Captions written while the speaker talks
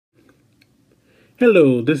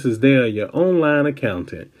Hello, this is Dale, your online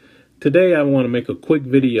accountant. Today I want to make a quick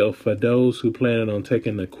video for those who plan on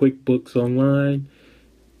taking the QuickBooks Online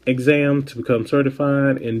exam to become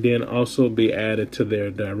certified and then also be added to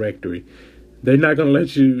their directory. They're not going to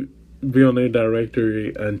let you be on their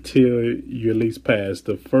directory until you at least pass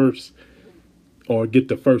the first or get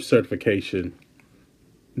the first certification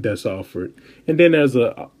that's offered. And then there's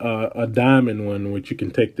a diamond one which you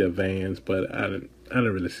can take the advanced, but I didn't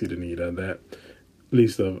really see the need of that. At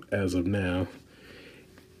least as of now.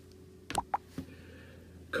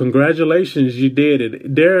 Congratulations, you did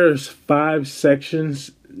it. There's 5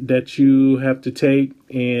 sections that you have to take,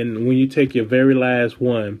 and when you take your very last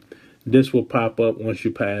one, this will pop up. Once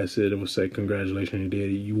you pass it, it will say congratulations, you did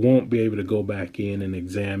it. You won't be able to go back in and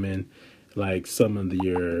examine like some of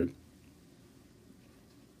your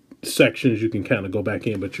sections. You can kind of go back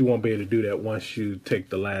in, but you won't be able to do that once you take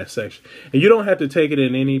the last section. And you don't have to take it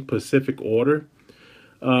in any specific order.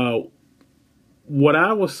 What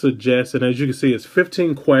I would suggest, and as you can see, it's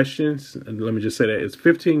 15 questions. And let me just say that it's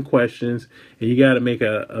 15 questions, and you got to make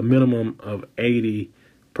a minimum of 80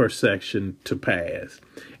 per section to pass.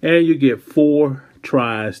 And you get 4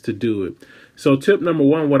 tries to do it. So tip number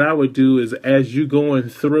 1, what I would do is as you going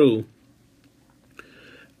through,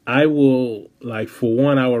 I will, like, for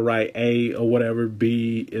 1, I would write A or whatever.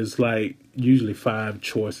 B is like usually 5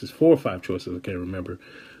 choices, 4 or 5 choices, I can't remember.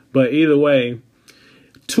 But either way,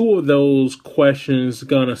 2 of those questions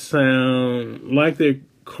gonna sound like they're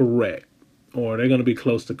correct, or they're gonna be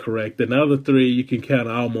close to correct. And the other 3 you can kind of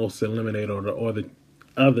almost eliminate, or the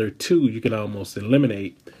other 2 you can almost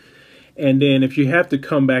eliminate. And then if you have to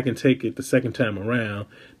come back and take it the second time around,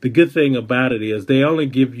 the good thing about it is they only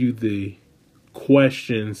give you the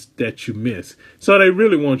questions that you miss. So they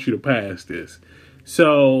really want you to pass this.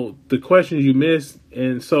 So the questions you missed,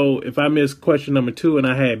 and so if I missed question number 2 and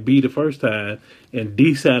I had B the first time and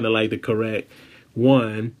D sounded like the correct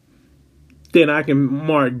one, then I can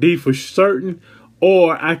mark D for certain,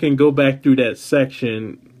 or I can go back through that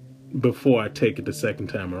section before I take it the second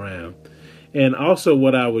time around. And also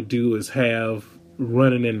what I would do is have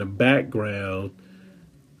running in the background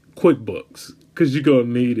QuickBooks, because you're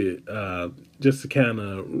going to need it just to kind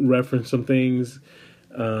of reference some things.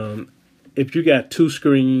 If you got 2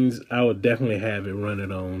 screens, I would definitely have it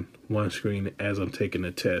running on one screen as I'm taking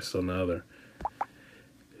the test on the other.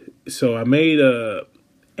 So I made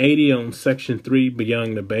 80 on section 3,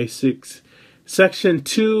 beyond the basics. Section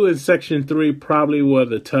 2 and section 3 probably were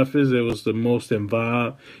the toughest. It was the most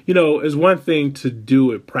involved. You know, it's one thing to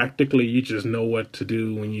do it practically. You just know what to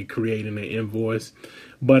do when you're creating an invoice.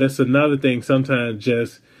 But it's another thing sometimes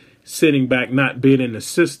just sitting back, not being in the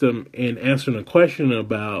system and answering a question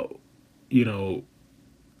about, you know,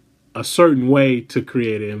 a certain way to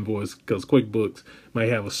create an invoice, because QuickBooks might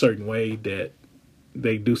have a certain way that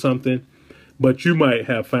they do something, but you might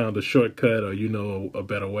have found a shortcut, or you know a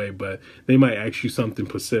better way, but they might ask you something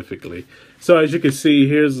specifically. So as you can see,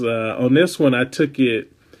 here's on this one, I took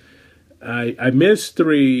it, I missed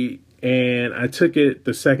 3, and I took it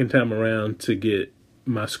the second time around to get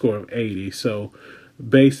my score of 80. So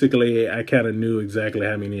basically I kind of knew exactly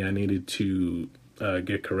how many I needed to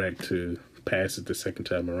get correct to pass it the second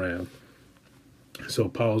time around. So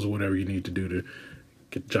pause or whatever you need to do to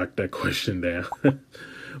jot that question down.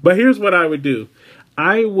 But here's what I would do.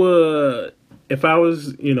 I would, if I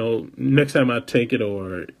was, you know, next time I take it,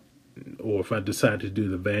 or if I decide to do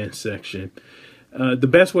the advanced section, the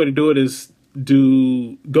best way to do it is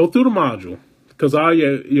go through the module, because all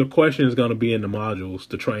your question is going to be in the modules,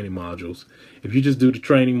 the training modules. If you just do the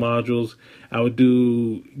training modules, I would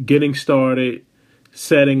do getting started,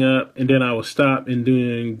 setting up, and then I will stop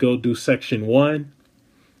and go do section 1,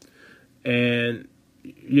 and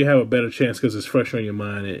you have a better chance because it's fresh on your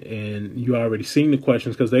mind, and you already seen the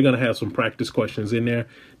questions, because they're going to have some practice questions in there.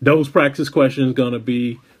 Those practice questions going to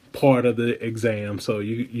be part of the exam, so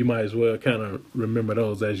you might as well kind of remember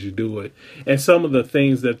those as you do it. And some of the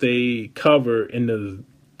things that they cover in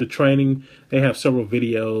the training, they have several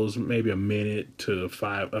videos, maybe a minute to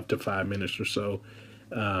up to 5 minutes or so.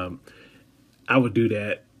 I would do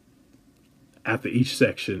that after each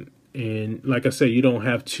section. And like I say, you don't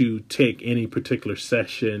have to take any particular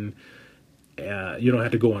session. You don't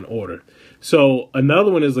have to go in order. So another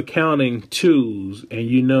one is accounting twos. And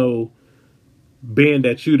you know, being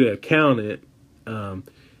that you're the accountant,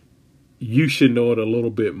 you should know it a little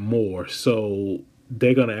bit more. So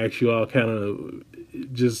they're going to ask you all kind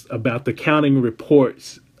of just about the accounting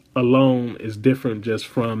reports alone is different just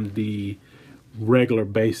from the regular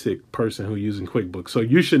basic person who using QuickBooks. So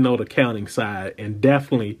you should know the accounting side, and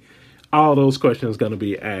definitely all those questions going to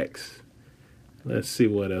be asked Let's see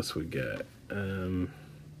what else we got.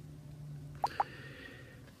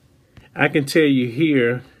 I can tell you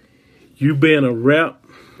here, you being a rep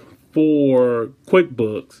for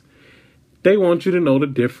QuickBooks, they want you to know the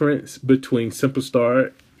difference between Simple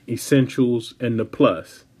Start, Essentials, and the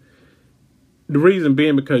Plus. The reason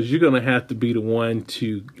being because you're going to have to be the one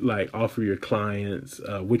to like offer your clients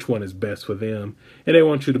which one is best for them. And they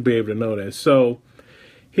want you to be able to know that. So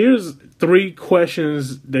here's 3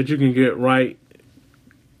 questions that you can get right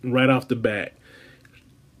off the bat.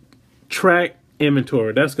 Track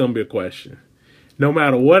inventory. That's going to be a question. No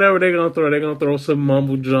matter whatever they're going to throw some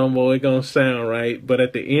mumble jumbo. It's going to sound right. But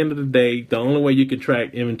at the end of the day, the only way you can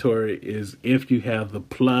track inventory is if you have the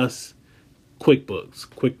Plus QuickBooks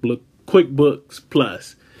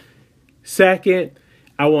Plus. Second,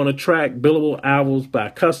 I want to track billable hours by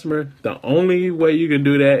customer. The only way you can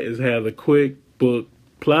do that is have the QuickBooks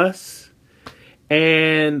Plus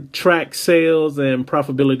and track sales and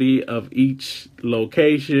profitability of each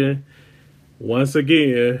location. Once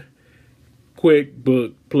again,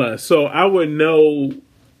 QuickBooks Plus. So I would know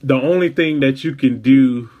the only thing that you can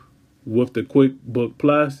do with the QuickBooks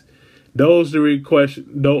Plus, those 3 questions,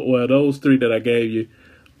 those 3 that I gave you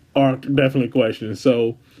are definitely questions.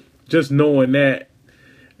 So just knowing that,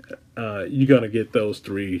 you're going to get those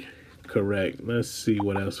 3 correct. Let's see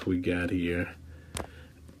what else we got here.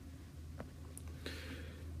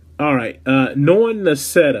 All right. Knowing the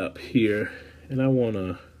setup here, and I want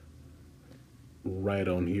to write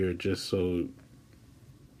on here just so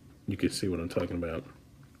you can see what I'm talking about.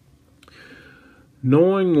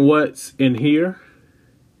 Knowing what's in here,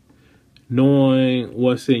 knowing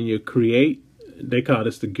what's in your create. They call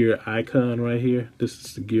this the gear icon right here. This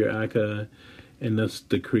is the gear icon, and that's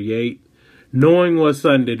the create. Knowing what's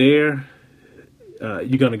under there,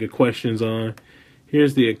 you're going to get questions on.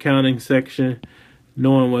 Here's the accounting section.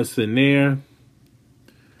 Knowing what's in there.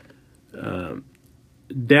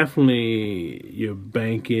 Definitely your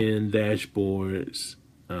banking, dashboards,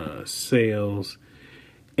 sales.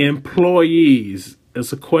 Employees.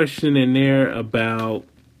 There's a question in there about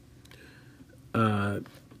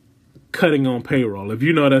cutting on payroll. If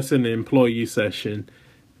you know that's in the employee section,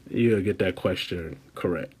 you'll get that question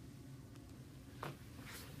correct.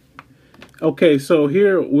 Okay, so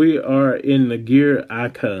here we are in the gear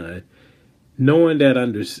icon. Knowing that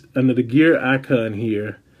under the gear icon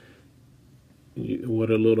here,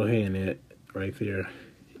 with a little hand at right there,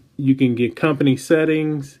 you can get company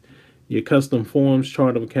settings, your custom forms,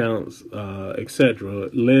 chart of accounts, etc.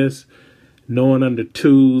 Lists. Knowing under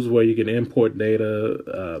tools where you can import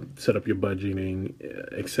data, set up your budgeting,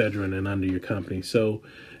 etc. and then under your company. So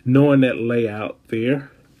knowing that layout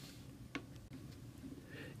there.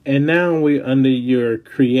 And now we're under your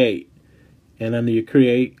create. And under your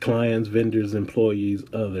create, clients, vendors, employees,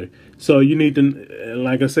 other. So you need to,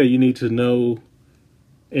 like I said, you need to know,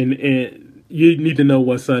 and you need to know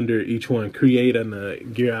what's under each one. Create on the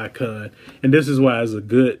gear icon. And this is why it's a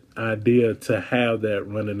good idea to have that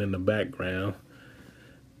running in the background.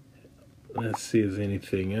 Let's see if there's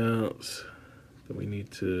anything else that we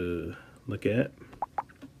need to look at.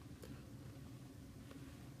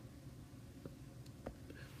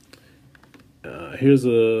 Here's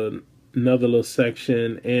another little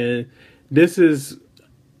section, and this is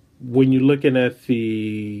when you're looking at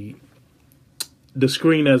the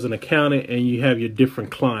screen as an accountant and you have your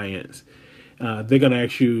different clients. They're going to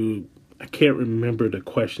ask you, I can't remember the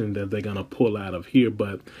question that they're going to pull out of here,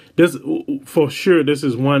 but this, for sure, this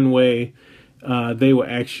is one way they will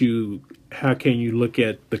ask you, how can you look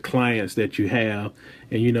at the clients that you have?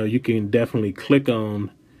 And, you know, you can definitely click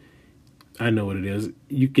on, I know what it is.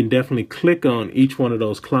 You can definitely click on each one of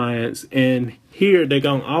those clients. And here they're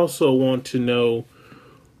going to also want to know,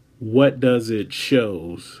 what does it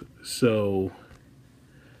shows? So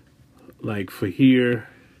like for here,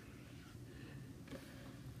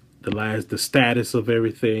 the status of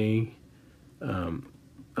everything.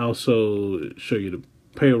 Also show you the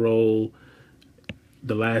payroll,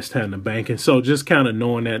 the last time the banking. So just kind of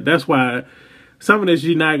knowing that. That's why some of this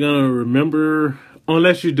you're not going to remember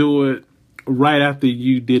unless you do it right after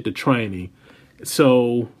you did the training.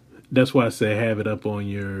 So that's why I say have it up on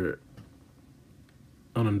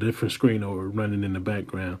a different screen or running in the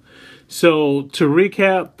background. So to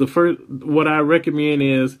recap, what I recommend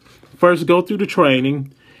is first go through the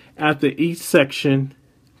training. After each section,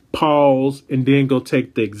 pause and then go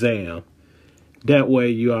take the exam. That way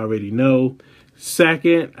you already know.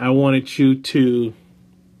 Second, I wanted you to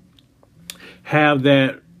have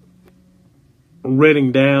that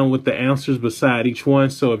written down with the answers beside each one.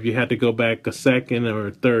 So if you had to go back a second or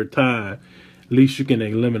a third time, at least you can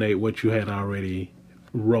eliminate what you had already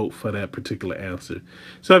wrote for that particular answer.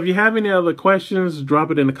 So if you have any other questions,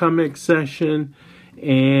 drop it in the comment section,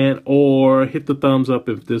 and or hit the thumbs up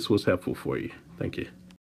if this was helpful for you. Thank you.